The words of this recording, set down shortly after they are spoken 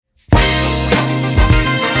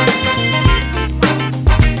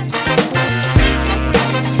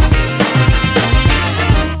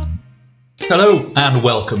Hello and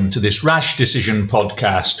welcome to this Rash Decision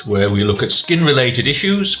podcast, where we look at skin-related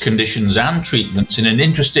issues, conditions and treatments in an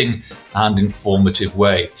interesting and informative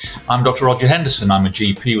way. I'm Dr. Roger Henderson. I'm a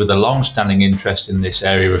GP with a long-standing interest in this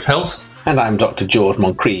area of health. And I'm Dr. George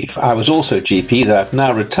Moncrief. I was also a GP, though I've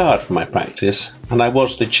now retired from my practice, and I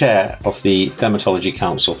was the chair of the Dermatology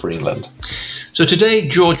Council for England. So today,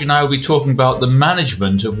 George and I will be talking about the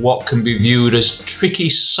management of what can be viewed as tricky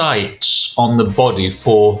sites on the body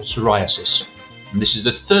for psoriasis. And this is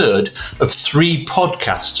the third of 3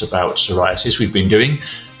 podcasts about psoriasis we've been doing.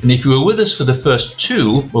 And if you were with us for the first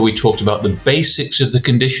 2, where we talked about the basics of the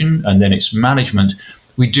condition and then its management,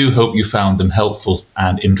 we do hope you found them helpful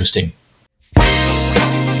and interesting.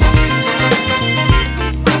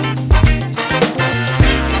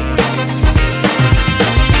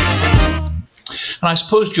 And I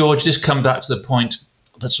suppose, George, this comes back to the point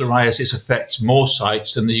that psoriasis affects more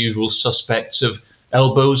sites than the usual suspects of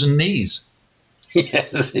elbows and knees.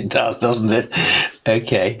 Yes, it does, doesn't it?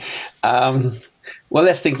 Okay. Well,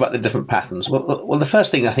 let's think about the different patterns. Well, the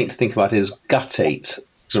first thing I think to think about is guttate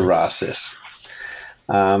psoriasis.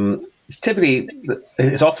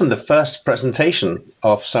 It's often the first presentation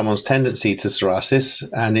of someone's tendency to psoriasis,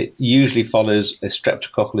 and it usually follows a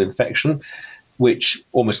streptococcal infection, which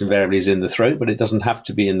almost invariably is in the throat, but it doesn't have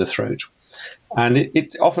to be in the throat. And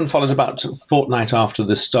it often follows about a fortnight after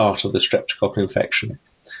the start of the streptococcal infection.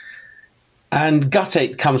 And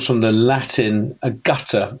guttate comes from the Latin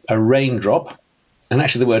gutta, a raindrop. And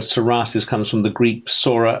actually the word psoriasis comes from the Greek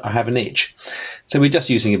psora, I have an itch. So we're just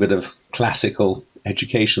using a bit of classical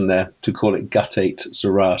education there to call it guttate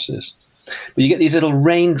psoriasis. But you get these little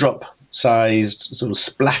raindrop-sized sort of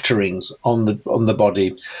splatterings on the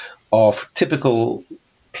body of typical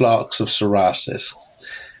plaques of psoriasis,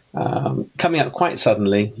 coming out quite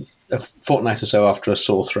suddenly, a fortnight or so after a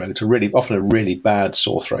sore throat, often a really bad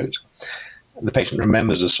sore throat. The patient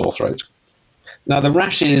remembers a sore throat. Now, the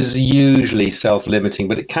rash is usually self-limiting,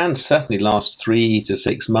 but it can certainly last 3 to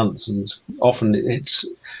 6 months, and often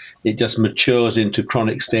it just matures into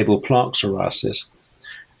chronic stable plaque psoriasis.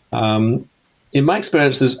 In my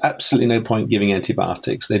experience, there's absolutely no point giving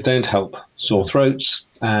antibiotics. They don't help sore throats,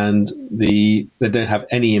 and they don't have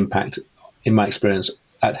any impact, in my experience,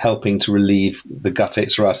 at helping to relieve the guttate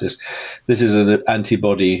psoriasis. This is an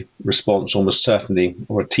antibody response, almost certainly,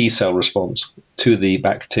 or a T-cell response to the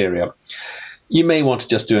bacteria. You may want to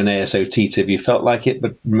just do an ASO-TIT if you felt like it,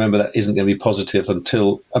 but remember that isn't going to be positive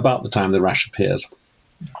until about the time the rash appears.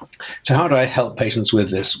 So how do I help patients with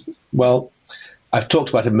this? Well, I've talked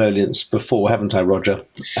about emollients before, haven't I, Roger?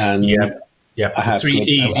 And yeah. I have 3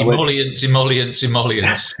 E's, emollients.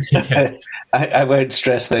 Yes. I won't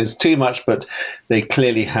stress those too much, but they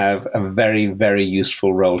clearly have a very, very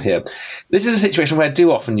useful role here. This is a situation where I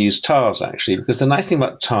do often use TARs, actually, because the nice thing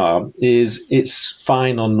about TAR is it's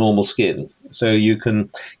fine on normal skin. So you can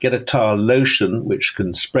get a TAR lotion, which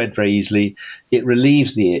can spread very easily. It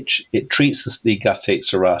relieves the itch. It treats the guttate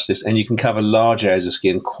psoriasis, and you can cover large areas of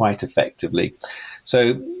skin quite effectively.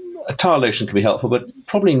 So a TAR lotion can be helpful, but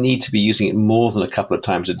probably need to be using it more than a couple of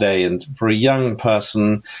times a day. And for a young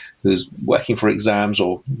person who's working for exams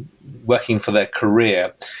or working for their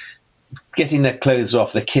career, getting their clothes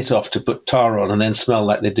off, their kit off to put TAR on and then smell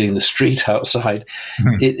like they're doing the street outside,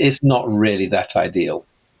 it's not really that ideal.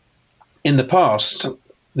 In the past,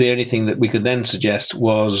 the only thing that we could then suggest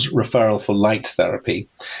was referral for light therapy.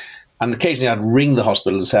 And occasionally I'd ring the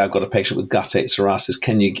hospital and say, I've got a patient with guttate psoriasis.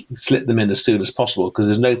 Can you slip them in as soon as possible? Because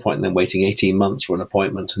there's no point in them waiting 18 months for an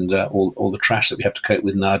appointment and all the trash that we have to cope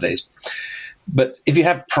with nowadays. But if you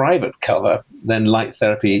have private cover, then light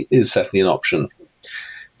therapy is certainly an option.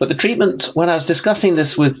 But the treatment, when I was discussing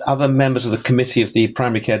this with other members of the committee of the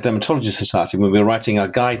Primary Care Dermatology Society when we were writing our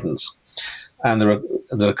guidance, and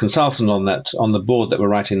there are consultants on the board that were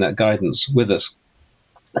writing that guidance with us,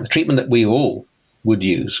 the treatment that we all would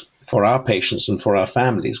use for our patients and for our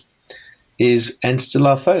families is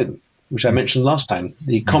Enstellar foam, which I mentioned last time,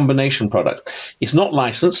 the combination product. It's not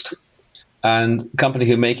licensed, and the company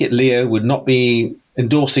who make it, Leo, would not be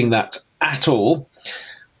endorsing that at all.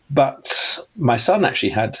 But my son actually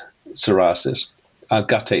had psoriasis,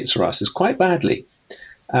 guttate psoriasis, quite badly.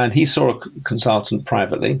 And he saw a consultant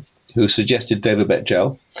privately who suggested Dovabet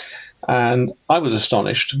gel. And I was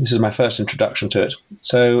astonished. This is my first introduction to it.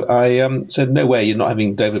 So I said, no way, you're not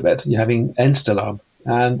having Dovabet, you're having Enstellar.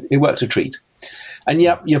 And it worked a treat. And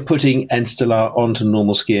yep, you're putting Enstellar onto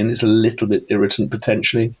normal skin. It's a little bit irritant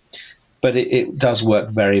potentially, but it does work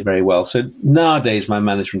very, very well. So nowadays, my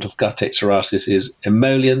management of guttate psoriasis is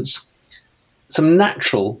emollients, some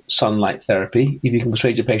natural sunlight therapy, if you can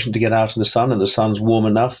persuade your patient to get out in the sun and the sun's warm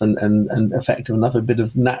enough and effective enough, a bit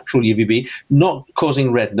of natural UVB, not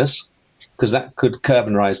causing redness, because that could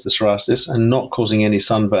carbonize the psoriasis, and not causing any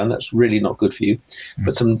sunburn. That's really not good for you.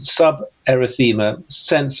 But some sub-erythema,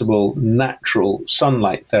 sensible, natural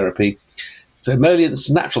sunlight therapy. So emollients,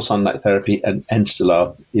 natural sunlight therapy, and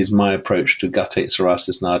Enstellar is my approach to guttate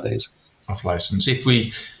psoriasis nowadays. Off license. If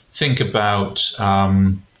we think about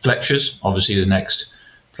flexures, obviously the next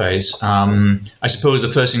place, I suppose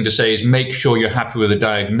the first thing to say is make sure you're happy with the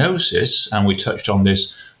diagnosis, and we touched on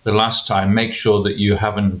this the last time. Make sure that you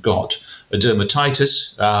haven't got a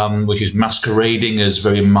dermatitis, which is masquerading as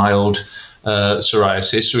very mild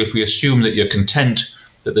psoriasis. So if we assume that you're content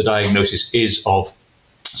that the diagnosis is of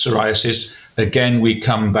psoriasis, again, we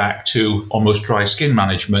come back to almost dry skin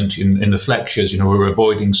management in the flexures. We're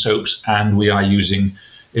avoiding soaps and we are using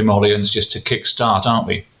emollients just to kickstart, aren't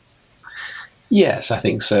we? Yes, I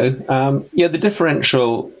think so. The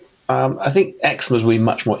differential, I think eczema will be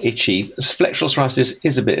much more itchy. Flexural psoriasis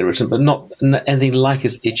is a bit irritant, but not anything like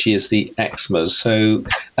as itchy as the eczemas. So,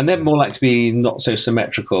 and they're more likely to be not so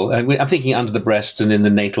symmetrical. I'm thinking under the breast and in the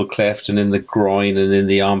natal cleft and in the groin and in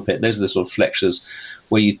the armpit. Those are the sort of flexures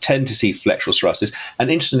where you tend to see flexural psoriasis. And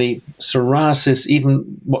interestingly, psoriasis,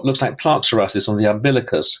 even what looks like plaque psoriasis on the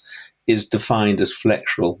umbilicus, is defined as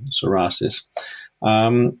flexural psoriasis.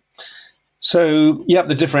 The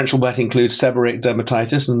differential might include seborrheic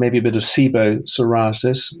dermatitis and maybe a bit of SIBO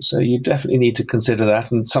psoriasis. So you definitely need to consider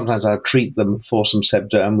that. And sometimes I'll treat them for some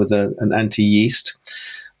sebderm with an anti-yeast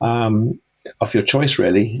of your choice,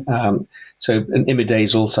 really. So an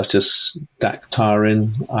imidazole such as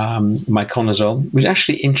dactarin, miconazole, which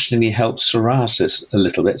actually interestingly helps psoriasis a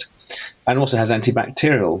little bit, and also has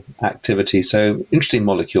antibacterial activity. So interesting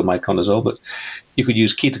molecule, miconazole, but you could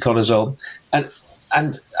use ketoconazole. And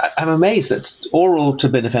I'm amazed that oral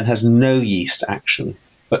terbinafine has no yeast action,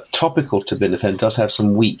 but topical terbinafine does have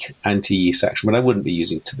some weak anti-yeast action, but I wouldn't be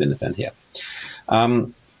using terbinafine here.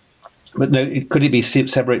 But no, could it be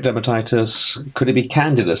seborrheic dermatitis? Could it be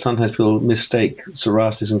candida? Sometimes people mistake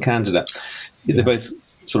psoriasis and candida. They're both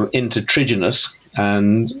sort of intertriginous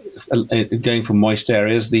and going for moist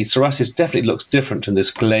areas. The psoriasis definitely looks different in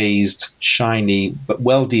this glazed, shiny, but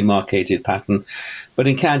well-demarcated pattern. But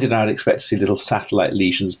in candida, I'd expect to see little satellite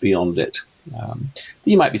lesions beyond it.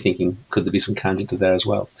 You might be thinking, could there be some candida there as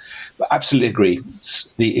well? But absolutely agree.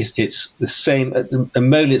 It's the same.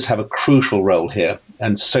 Emollients have a crucial role here,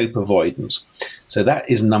 and soap avoidance. So that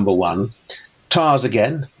is number one. TARs,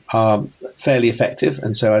 again, are fairly effective,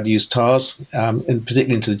 and so I'd use TARs, and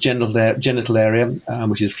particularly into the genital area,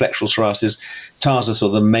 which is flexural psoriasis. TARs are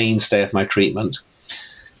sort of the mainstay of my treatment.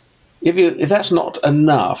 If that's not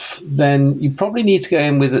enough, then you probably need to go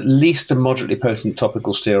in with at least a moderately potent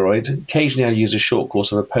topical steroid. Occasionally I use a short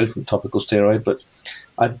course of a potent topical steroid, but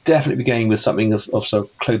I'd definitely be going with something of sort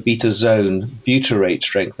of clobetazone butyrate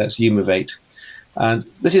strength, that's Umivate. And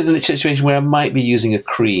this is a situation where I might be using a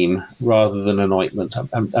cream rather than an ointment.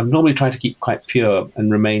 I'm normally trying to keep quite pure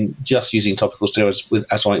and remain just using topical steroids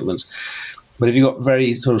as ointments. But if you've got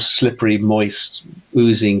very sort of slippery, moist,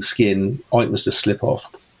 oozing skin, ointments just slip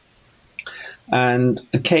off. And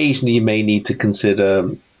occasionally you may need to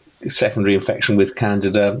consider secondary infection with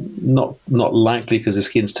candida. Not likely because the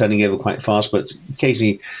skin's turning over quite fast, but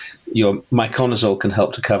occasionally your miconazole can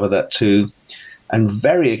help to cover that too. And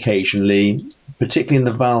very occasionally, particularly in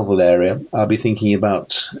the valval area, I'll be thinking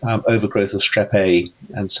about overgrowth of strep A.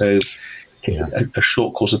 And so a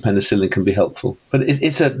short course of penicillin can be helpful. But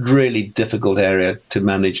it's a really difficult area to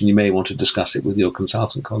manage, and you may want to discuss it with your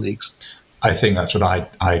consultant colleagues. I think that's what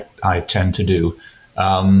I tend to do.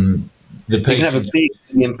 It can have a big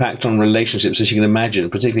impact on relationships, as you can imagine,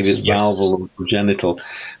 particularly if it's valval or congenital.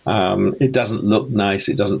 It doesn't look nice,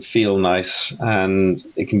 it doesn't feel nice, and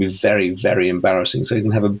it can be very, very embarrassing. So it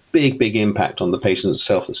can have a big, big impact on the patient's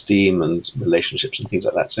self-esteem and relationships and things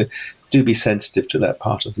like that. So do be sensitive to that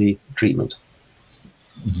part of the treatment.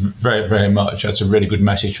 Very, very much. That's a really good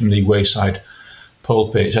message from the Wayside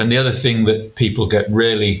pulpit. And the other thing that people get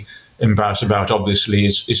really embarrassed about, obviously,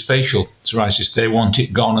 is facial psoriasis. They want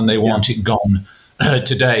it gone, and they want it gone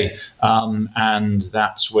today. And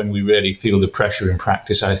that's when we really feel the pressure in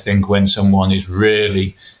practice, I think, when someone is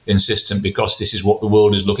really insistent, because this is what the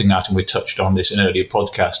world is looking at. And we touched on this in earlier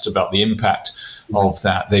podcasts about the impact of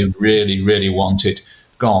that. They really, really want it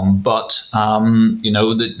gone. But,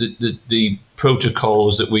 the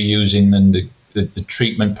protocols that we're using and the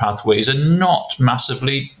treatment pathways are not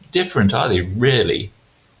massively different, are they, really?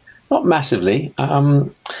 Not massively.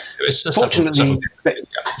 It's a Fortunately,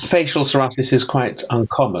 facial psoriasis is quite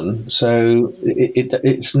uncommon, so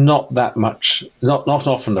it's not that much, not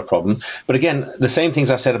often a problem. But again, the same things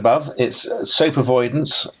I've said above. It's soap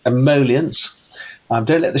avoidance, emollients.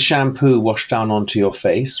 Don't let the shampoo wash down onto your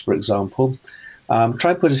face, for example.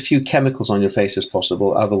 Try and put as few chemicals on your face as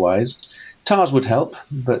possible. Otherwise, tars would help,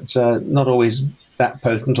 but not always that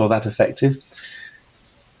potent or that effective.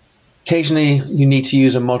 Occasionally, you need to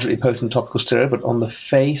use a moderately potent topical steroid, but on the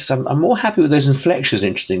face, I'm more happy with those in flexures,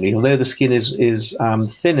 interestingly. Although the skin is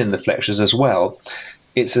thin in the flexures as well,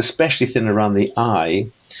 it's especially thin around the eye.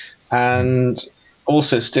 And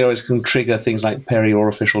also, steroids can trigger things like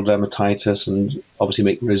periorificial dermatitis and obviously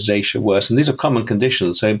make rosacea worse. And these are common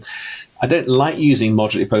conditions. So I don't like using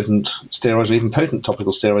moderately potent steroids or even potent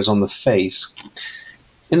topical steroids on the face.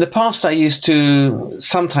 In the past, I used to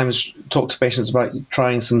sometimes talk to patients about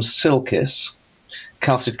trying some Silkis,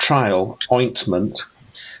 calcitriol ointment,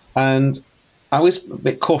 and I was a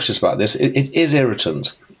bit cautious about this. It is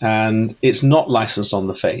irritant, and it's not licensed on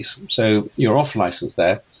the face, so you're off license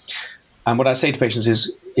there. And what I say to patients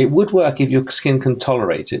is, it would work if your skin can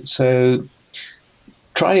tolerate it. So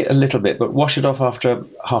try it a little bit, but wash it off after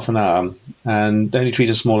half an hour and only treat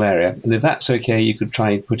a small area. And if that's okay, you could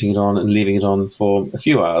try putting it on and leaving it on for a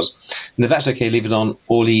few hours. And if that's okay, leave it on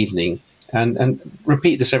all evening. And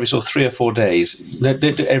repeat this every sort of 3 or 4 days. Don't do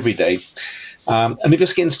it every day. And if your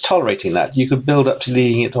skin's tolerating that, you could build up to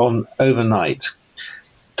leaving it on overnight,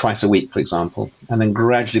 twice a week, for example, and then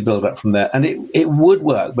gradually build up from there. And it would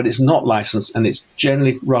work, but it's not licensed, and it's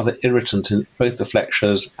generally rather irritant in both the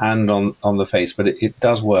flexures and on the face, but it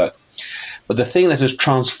does work. But the thing that has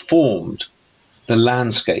transformed the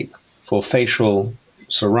landscape for facial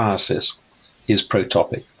psoriasis is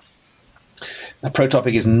Protopic. Now,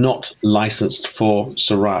 Protopic is not licensed for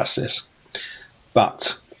psoriasis,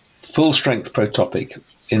 but full-strength Protopic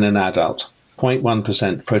in an adult,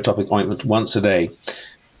 0.1% Protopic ointment once a day,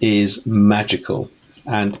 is magical,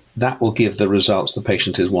 and that will give the results the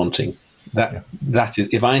patient is wanting. That is,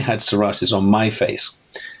 if I had psoriasis on my face,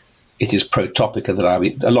 it is Protopica that I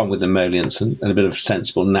would, along with emollients and a bit of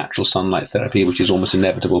sensible natural sunlight therapy, which is almost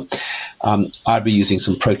inevitable. I'd be using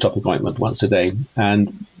some Protopic ointment once a day,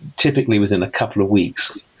 and typically within a couple of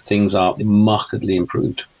weeks, things are markedly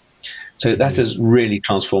improved. So that has really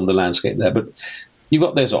transformed the landscape there. But you've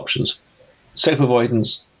got those options: soap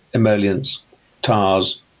avoidance, emollients,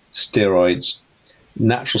 tars, steroids,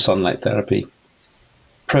 natural sunlight therapy.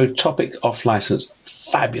 Protopic off license,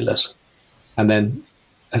 fabulous. And then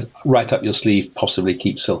right up your sleeve, possibly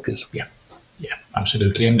keep Silkis. Yeah,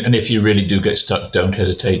 absolutely. And if you really do get stuck, don't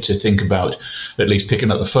hesitate to think about at least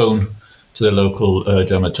picking up the phone to the local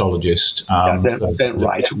dermatologist. Don't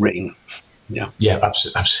write, ring.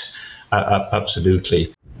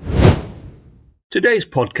 Absolutely. Today's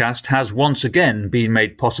podcast has once again been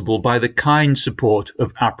made possible by the kind support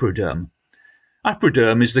of Aproderm.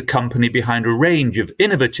 Aproderm is the company behind a range of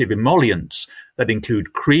innovative emollients that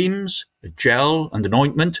include creams, a gel and an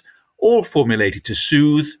ointment, all formulated to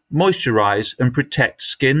soothe, moisturize and protect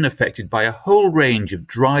skin affected by a whole range of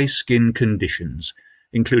dry skin conditions,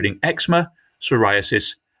 including eczema,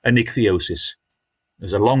 psoriasis and ichthyosis.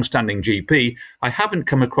 As a long-standing GP, I haven't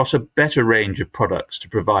come across a better range of products to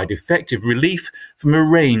provide effective relief from a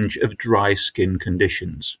range of dry skin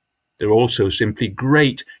conditions. They're also simply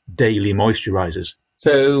great daily moisturizers.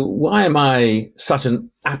 So why am I such an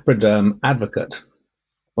Aproderm advocate?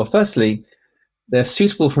 Well, firstly, they're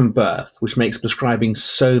suitable from birth, which makes prescribing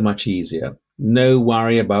so much easier. No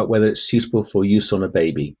worry about whether it's suitable for use on a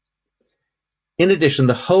baby. In addition,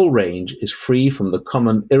 the whole range is free from the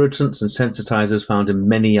common irritants and sensitizers found in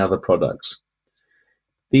many other products.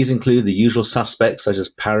 These include the usual suspects such as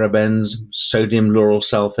parabens, sodium lauryl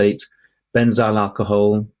sulfate, benzyl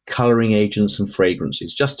alcohol, coloring agents and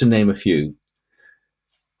fragrances, just to name a few.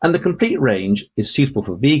 And the complete range is suitable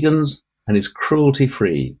for vegans and is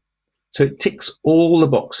cruelty-free. So it ticks all the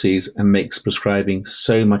boxes and makes prescribing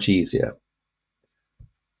so much easier.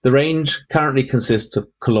 The range currently consists of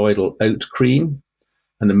colloidal oat cream,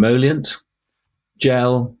 an emollient,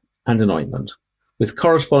 gel, and an ointment, with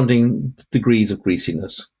corresponding degrees of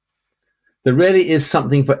greasiness. There really is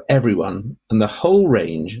something for everyone, and the whole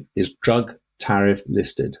range is drug tariff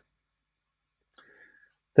listed.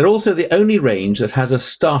 They're also the only range that has a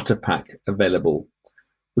starter pack available,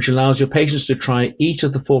 which allows your patients to try each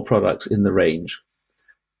of the 4 products in the range.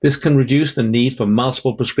 This can reduce the need for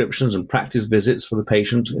multiple prescriptions and practice visits for the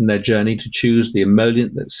patient in their journey to choose the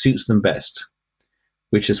emollient that suits them best,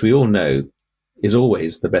 which, as we all know, is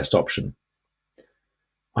always the best option.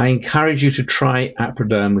 I encourage you to try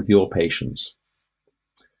Aproderm with your patients.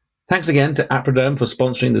 Thanks again to Aproderm for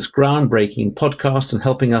sponsoring this groundbreaking podcast and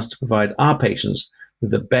helping us to provide our patients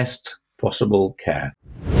with the best possible care.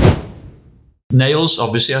 Nails,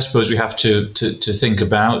 obviously, I suppose we have to think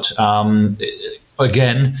about.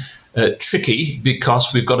 Again, tricky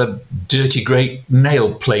because we've got a dirty great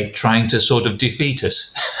nail plate trying to sort of defeat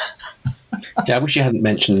us. Yeah, I wish you hadn't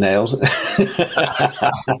mentioned nails.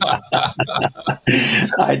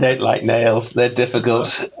 I don't like nails. They're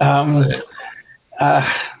difficult.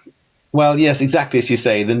 Well, yes, exactly as you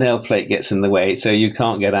say, the nail plate gets in the way, so you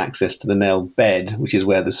can't get access to the nail bed, which is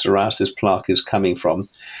where the psoriasis plaque is coming from.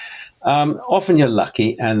 Often you're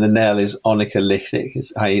lucky and the nail is onycholytic,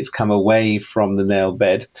 it's come away from the nail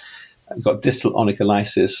bed. You've got distal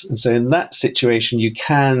onycholysis, and so in that situation you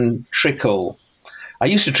can trickle. I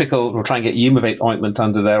used to trickle or try and get Umivate ointment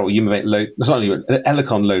under there, or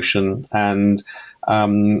Elicon lotion and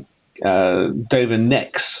Dover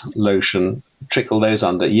Nex lotion, trickle those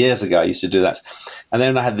under. Years ago I used to do that. And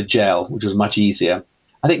then I had the gel, which was much easier.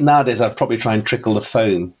 I think nowadays I'd probably try and trickle the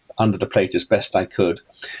foam under the plate as best I could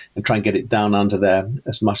and try and get it down under there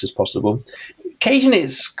as much as possible. Occasionally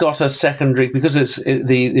it's got a secondary, because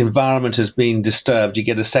the environment has been disturbed, you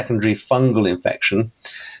get a secondary fungal infection.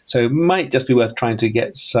 So it might just be worth trying to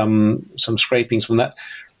get some scrapings from that.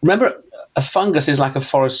 Remember, a fungus is like a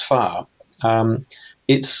forest fire.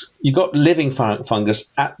 You've got living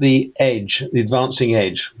fungus at the edge, the advancing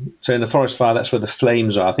edge. So in a forest fire, that's where the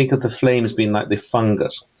flames are. Think of the flames being like the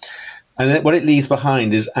fungus. And then what it leaves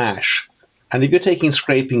behind is ash. And if you're taking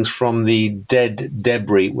scrapings from the dead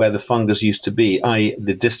debris where the fungus used to be, i.e.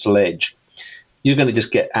 the distal edge, you're going to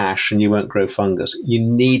just get ash and you won't grow fungus. You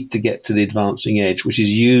need to get to the advancing edge, which is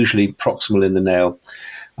usually proximal in the nail.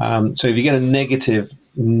 So if you get a negative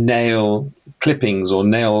nail clippings or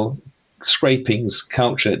nail scrapings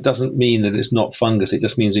culture, it doesn't mean that it's not fungus. It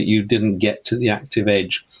just means that you didn't get to the active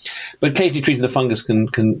edge. But occasionally treating the fungus can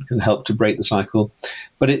help to break the cycle.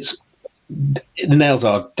 But the nails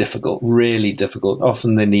are difficult, really difficult.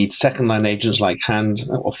 Often they need second-line agents like hand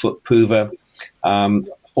or foot puva,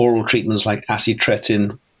 oral treatments like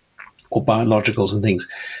acitretin or biologicals and things.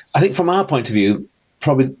 I think from our point of view,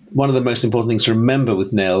 probably one of the most important things to remember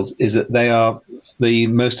with nails is that they are the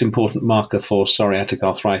most important marker for psoriatic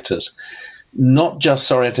arthritis. Not just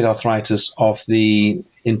psoriatic arthritis of the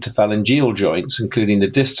interphalangeal joints, including the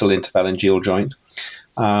distal interphalangeal joint,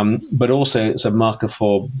 but also it's a marker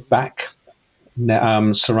for back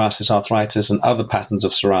psoriasis arthritis and other patterns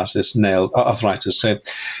of psoriasis nail arthritis. So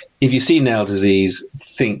if you see nail disease,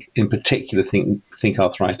 think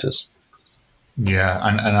arthritis. Yeah,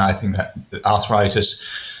 and I think that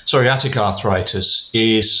psoriatic arthritis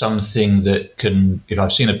is something that can, if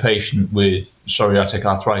I've seen a patient with psoriatic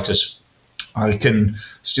arthritis, I can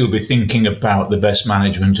still be thinking about the best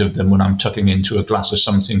management of them when I'm tucking into a glass of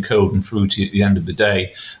something cold and fruity at the end of the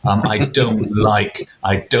day. I don't like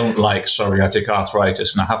psoriatic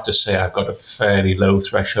arthritis, and I have to say I've got a fairly low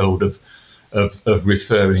threshold of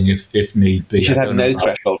referring if need be. You should have no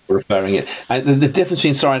threshold for referring it. The difference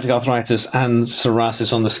between psoriatic arthritis and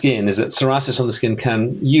psoriasis on the skin is that psoriasis on the skin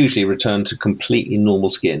can usually return to completely normal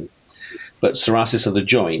skin. But psoriasis of the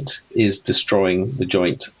joint is destroying the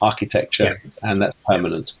joint architecture, and that's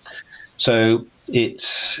permanent. So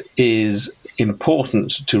it is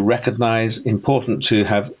important to recognize, important to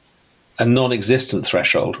have a non-existent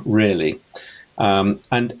threshold, really. And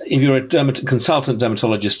if you're a consultant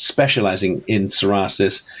dermatologist specializing in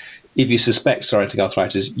psoriasis, if you suspect psoriatic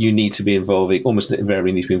arthritis, you need to be almost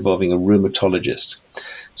invariably need to be involving a rheumatologist.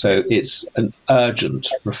 So it's an urgent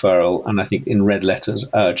referral, and I think in red letters,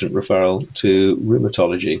 urgent referral to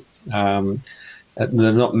rheumatology. There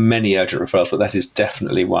are not many urgent referrals, but that is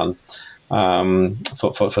definitely one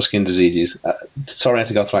for skin diseases.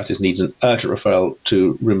 Psoriatic arthritis needs an urgent referral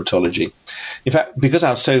to rheumatology. In fact, because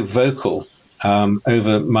I was so vocal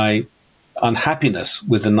over my unhappiness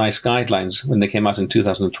with the NICE guidelines when they came out in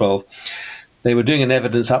 2012, they were doing an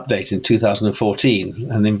evidence update in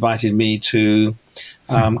 2014 and invited me to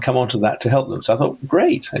come onto that to help them. So I thought,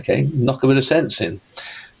 great, okay, knock a bit of sense in.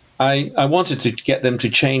 I wanted to get them to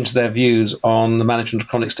change their views on the management of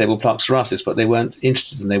chronic stable plaque psoriasis, but they weren't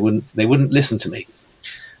interested and they wouldn't listen to me.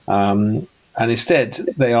 And instead,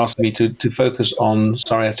 they asked me to focus on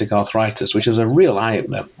psoriatic arthritis, which was a real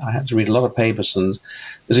eye-opener. I had to read a lot of papers, and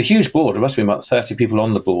there's a huge board. There must have been about 30 people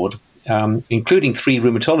on the board, including 3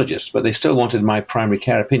 rheumatologists, but they still wanted my primary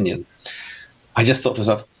care opinion. I just thought to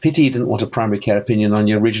myself, pity you didn't want a primary care opinion on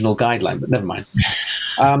your original guideline, but never mind.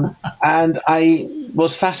 And I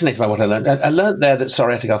was fascinated by what I learned. I learned there that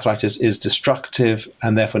psoriatic arthritis is destructive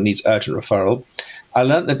and therefore needs urgent referral. I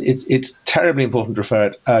learned that it's terribly important to refer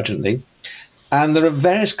it urgently. And there are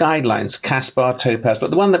various guidelines, CASPAR, TOPAZ, but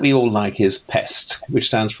the one that we all like is PEST, which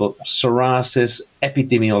stands for Psoriasis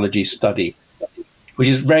Epidemiology Study, which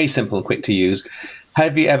is very simple and quick to use.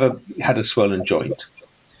 Have you ever had a swollen joint?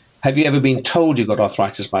 Have you ever been told you've got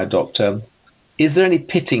arthritis by a doctor? Is there any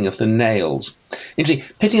pitting of the nails? Interesting,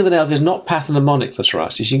 pitting of the nails is not pathognomonic for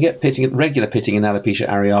psoriasis. You can get pitting, regular pitting in alopecia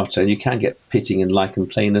areata, and you can get pitting in lichen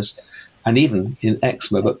planus and even in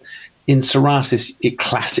eczema. But in psoriasis, it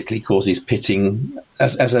classically causes pitting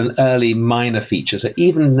as an early minor feature. So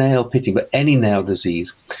even nail pitting, but any nail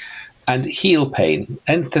disease. And heel pain,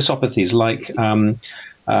 enthesopathies like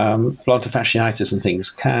plantar fasciitis and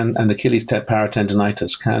things and Achilles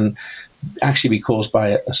paratendinitis can actually be caused by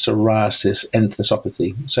a psoriasis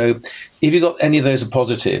enthesopathy. So if you've got any of those are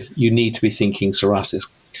positive, you need to be thinking psoriasis.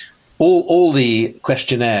 All the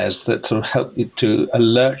questionnaires that sort of help you to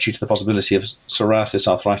alert you to the possibility of psoriasis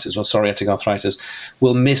arthritis or psoriatic arthritis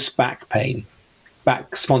will miss back pain,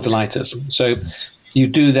 back spondylitis. So you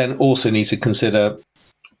do then also need to consider,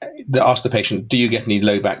 ask the patient, do you get any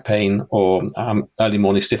low back pain or early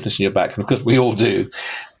morning stiffness in your back? And of course, we all do.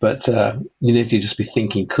 But you need to just be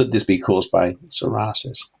thinking, could this be caused by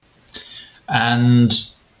psoriasis? And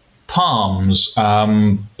palms,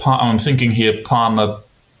 I'm thinking here palmar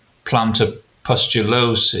plantar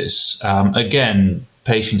pustulosis. Again,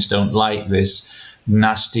 patients don't like this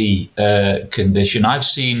nasty condition. I've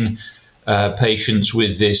seen patients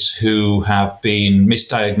with this who have been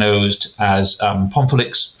misdiagnosed as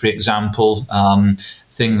Pomfilix, for example.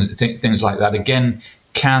 Things like that, again,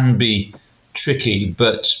 can be tricky,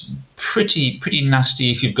 but pretty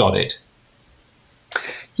nasty if you've got it.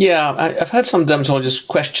 Yeah, I've heard some dermatologists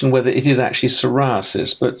question whether it is actually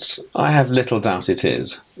psoriasis, but I have little doubt it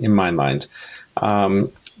is, in my mind.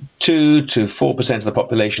 2 to 4% of the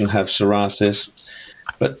population have psoriasis,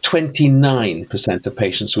 but 29% of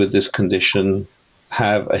patients with this condition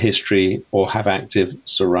have a history or have active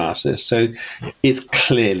psoriasis. So it's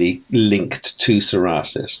clearly linked to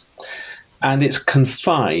psoriasis. And it's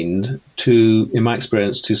confined to, in my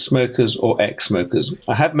experience, to smokers or ex-smokers.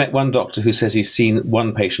 I have met one doctor who says he's seen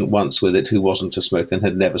one patient once with it who wasn't a smoker and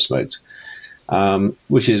had never smoked, so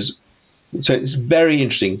it's very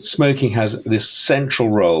interesting. Smoking has this central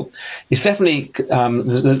role. It's definitely,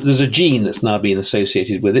 there's a gene that's now been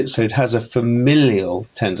associated with it, so it has a familial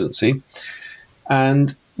tendency.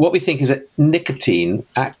 And what we think is that nicotine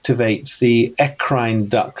activates the eccrine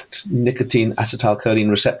duct nicotine acetylcholine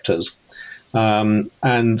receptors, and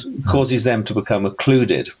causes them to become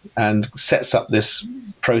occluded and sets up this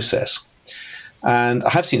process. And I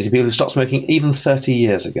have seen it in people who stopped smoking even 30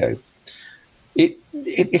 years ago.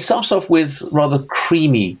 It starts off with rather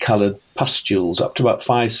creamy coloured pustules up to about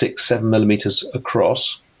 5, 6, 7 millimeters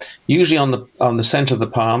across, usually on the centre of the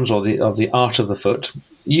palms or the arch of the foot,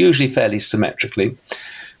 usually fairly symmetrically,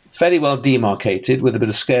 fairly well demarcated with a bit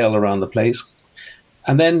of scale around the place.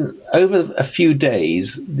 And then over a few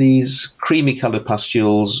days, these creamy coloured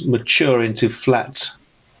pustules mature into flat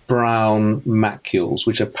brown macules,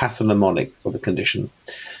 which are pathognomonic for the condition.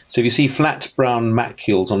 So if you see flat brown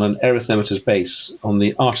macules on an erythematous base on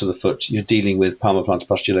the arch of the foot, you're dealing with palmar plantar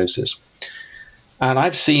pustulosis. And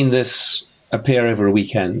I've seen this appear over a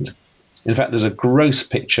weekend. In fact, there's a gross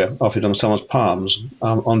picture of it on someone's palms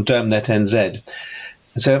on DermNet NZ.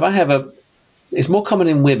 And so if I have it's more common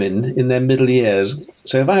in women in their middle years.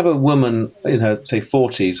 So if I have a woman in her, say,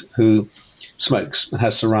 40s who smokes and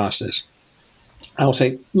has psoriasis, I will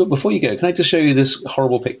say, look, before you go, can I just show you this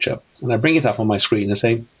horrible picture? And I bring it up on my screen and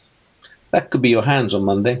say, that could be your hands on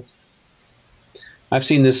Monday. I've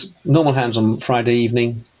seen this normal hands on Friday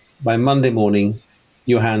evening. By Monday morning,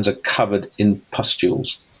 your hands are covered in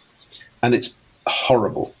pustules. And it's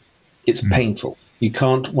horrible. It's painful. You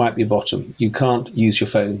can't wipe your bottom. You can't use your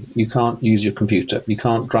phone. You can't use your computer. You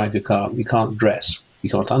can't drive your car. You can't dress. You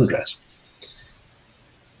can't undress.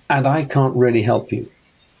 And I can't really help you.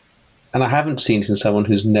 And I haven't seen it in someone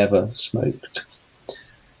who's never smoked.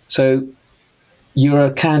 So you're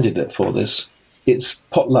a candidate for this. It's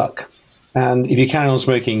pot luck. And if you carry on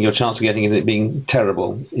smoking, your chance of getting it being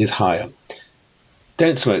terrible is higher.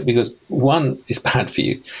 Don't smoke because 1, it's bad for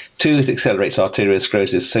you. 2, it accelerates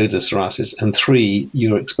arteriosclerosis, so does psoriasis. And 3,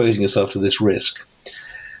 you're exposing yourself to this risk.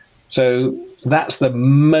 So that's the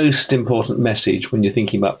most important message when you're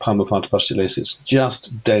thinking about palmar plantar pustulosis.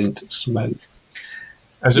 Just don't smoke.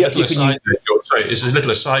 As a little aside there, George, sorry, this is a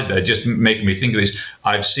little aside there, just making me think of this.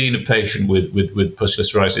 I've seen a patient with pustular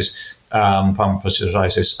psoriasis, palmar pustular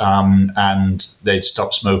psoriasis, and they'd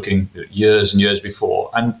stopped smoking years and years before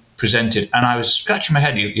and presented, and I was scratching my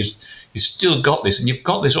head. You still got this, and you've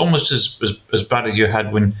got this almost as bad as you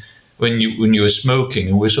had when you were smoking,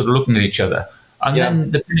 and we're sort of looking at each other. And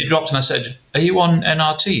then the penny dropped, and I said, "Are you on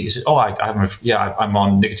NRT?" He said, "Oh, I'm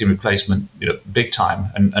on nicotine replacement, big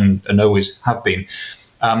time, and always have been."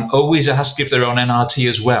 Always has to give their own NRT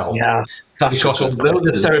as well. Yeah. Because although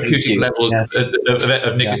the therapeutic levels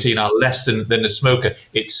of nicotine are less than a smoker,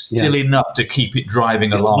 it's still enough to keep it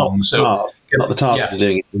driving along. Not the target of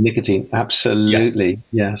doing it, the nicotine. Absolutely.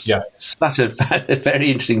 Yes. Yeah. Such a very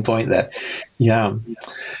interesting point there. Yeah.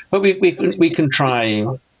 But we can try.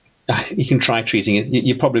 You can try treating it.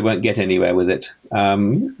 You probably won't get anywhere with it.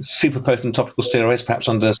 Super potent topical steroids, perhaps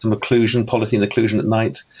under some occlusion, polythene occlusion at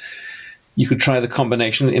night. You could try the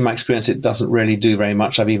combination. In my experience, it doesn't really do very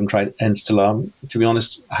much. I've even tried Enstellar. To be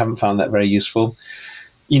honest, I haven't found that very useful.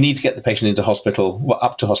 You need to get the patient into hospital,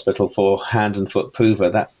 up to hospital for hand and foot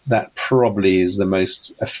PUVA. That probably is the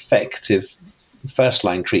most effective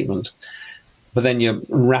first-line treatment. But then you're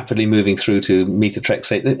rapidly moving through to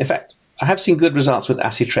methotrexate. In fact, I have seen good results with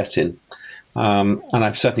acitretin. And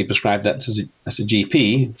I've certainly prescribed that as a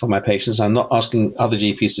GP for my patients. I'm not asking other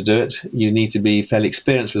GPs to do it. You need to be fairly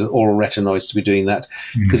experienced with oral retinoids to be doing that,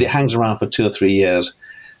 because it hangs around for 2 or 3 years.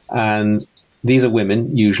 And these are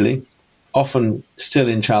women, usually, often still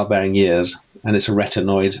in childbearing years, and it's a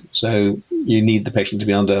retinoid. So you need the patient to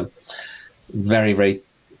be under very, very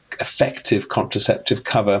effective contraceptive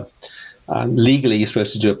cover. Legally, you're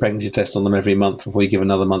supposed to do a pregnancy test on them every month before you give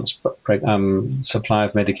another month's supply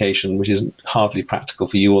of medication, which is hardly practical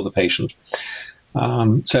for you or the patient.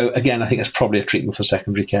 So again, I think that's probably a treatment for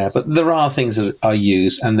secondary care. But there are things that are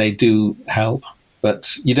used, and they do help,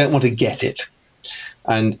 but you don't want to get it.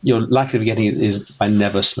 And your likelihood of getting it is by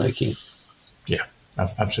never smoking. Yeah,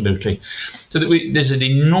 absolutely. So there's an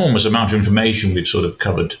enormous amount of information we've sort of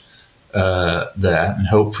covered there, and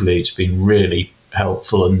hopefully it's been really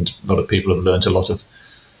helpful, and a lot of people have learned a lot of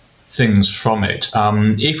things from it.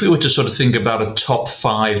 If we were to sort of think about a top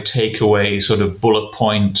 5 takeaway sort of bullet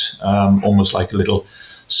point, almost like a little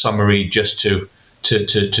summary just to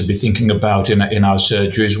be thinking about in our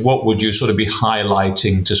surgeries, what would you sort of be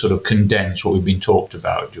highlighting to sort of condense what we've been talked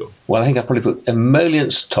about, Joe? Well, I think I'd probably put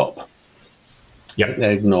emollients top. Yeah.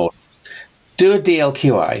 They're ignored. Do a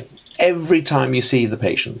DLQI every time you see the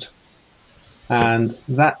patient. And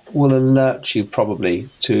that will alert you probably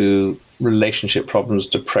to relationship problems,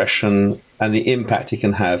 depression, and the impact it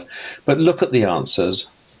can have. But look at the answers.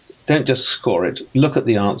 Don't just score it. Look at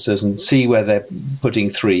the answers and see where they're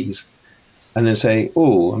putting 3s. And then say,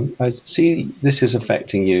 oh, I see this is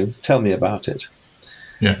affecting you. Tell me about it.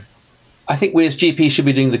 Yeah. I think we as GPs should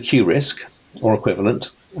be doing the Q-risk or equivalent.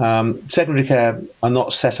 Secondary care are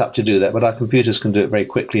not set up to do that, but our computers can do it very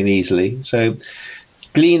quickly and easily. So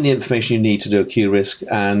glean the information you need to do a Q-risk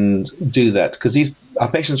and do that, because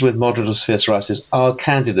our patients with moderate or severe psoriasis are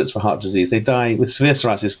candidates for heart disease. They die with severe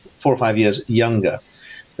psoriasis 4 or 5 years younger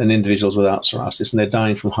than individuals without psoriasis, and they're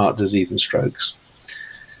dying from heart disease and strokes.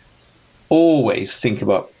 Always think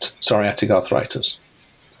about psoriatic arthritis.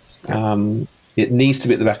 It needs to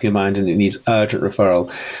be at the back of your mind, and it needs urgent referral.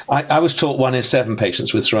 I was taught 1 in 7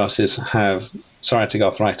 patients with psoriasis have psoriatic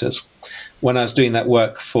arthritis. When I was doing that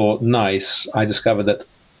work for NICE, I discovered that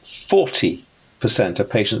 40% of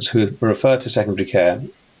patients who were referred to secondary care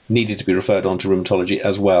needed to be referred on to rheumatology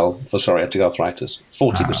as well for psoriatic arthritis.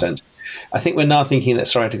 40%. I think we're now thinking that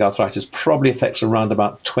psoriatic arthritis probably affects around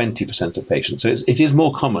about 20% of patients. So it is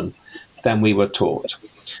more common than we were taught.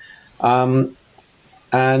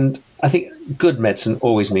 And I think good medicine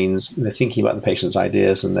always means thinking about the patient's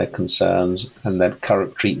ideas and their concerns and their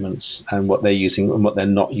current treatments and what they're using and what they're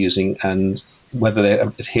not using, and whether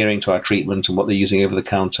they're adhering to our treatment and what they're using over the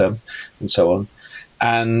counter and so on.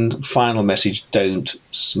 And final message, don't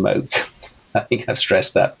smoke. I think I've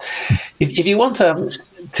stressed that. If you want to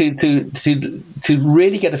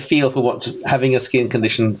really get a feel for what having a skin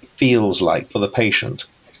condition feels like for the patient,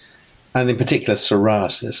 and in particular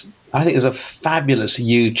psoriasis, I think there's a fabulous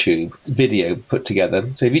YouTube video put together.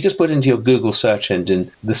 So if you just put into your Google search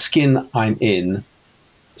engine, the skin I'm in,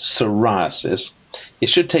 psoriasis, it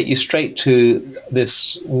should take you straight to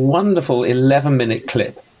this wonderful 11-minute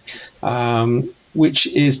clip, which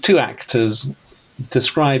is 2 actors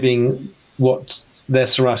describing what their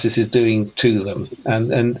psoriasis is doing to them.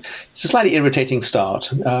 And it's a slightly irritating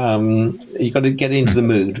start. You've got to get into the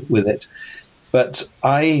mood with it. But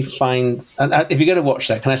I find, and if you're going to watch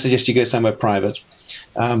that, can I suggest you go somewhere private,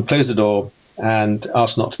 close the door, and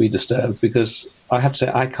ask not to be disturbed, because I have to say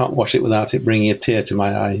I can't watch it without it bringing a tear to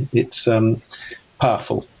my eye. It's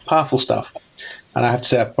powerful stuff. And I have to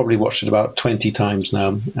say I've probably watched it about 20 times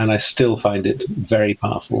now, and I still find it very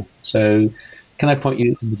powerful. So can I point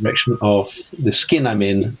you in the direction of the skin I'm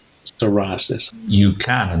in, psoriasis? You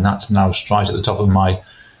can, and that's now straight at the top of my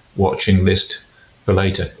watching list for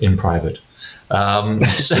later in private. So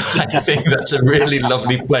I think that's a really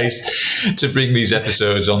lovely place to bring these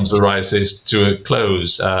episodes on psoriasis to a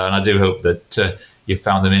close. And I do hope that you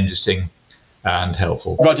found them interesting and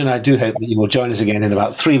helpful. Roger and I do hope that you will join us again in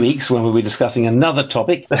about 3 weeks when we'll be discussing another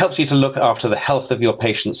topic that helps you to look after the health of your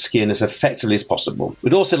patient's skin as effectively as possible.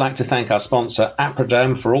 We'd also like to thank our sponsor,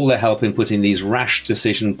 Aproderm, for all their help in putting these Rash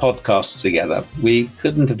Decision podcasts together. We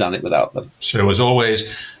couldn't have done it without them. So as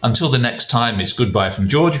always, until the next time, it's goodbye from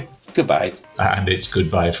George. Goodbye. And it's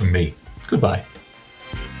goodbye from me. Goodbye.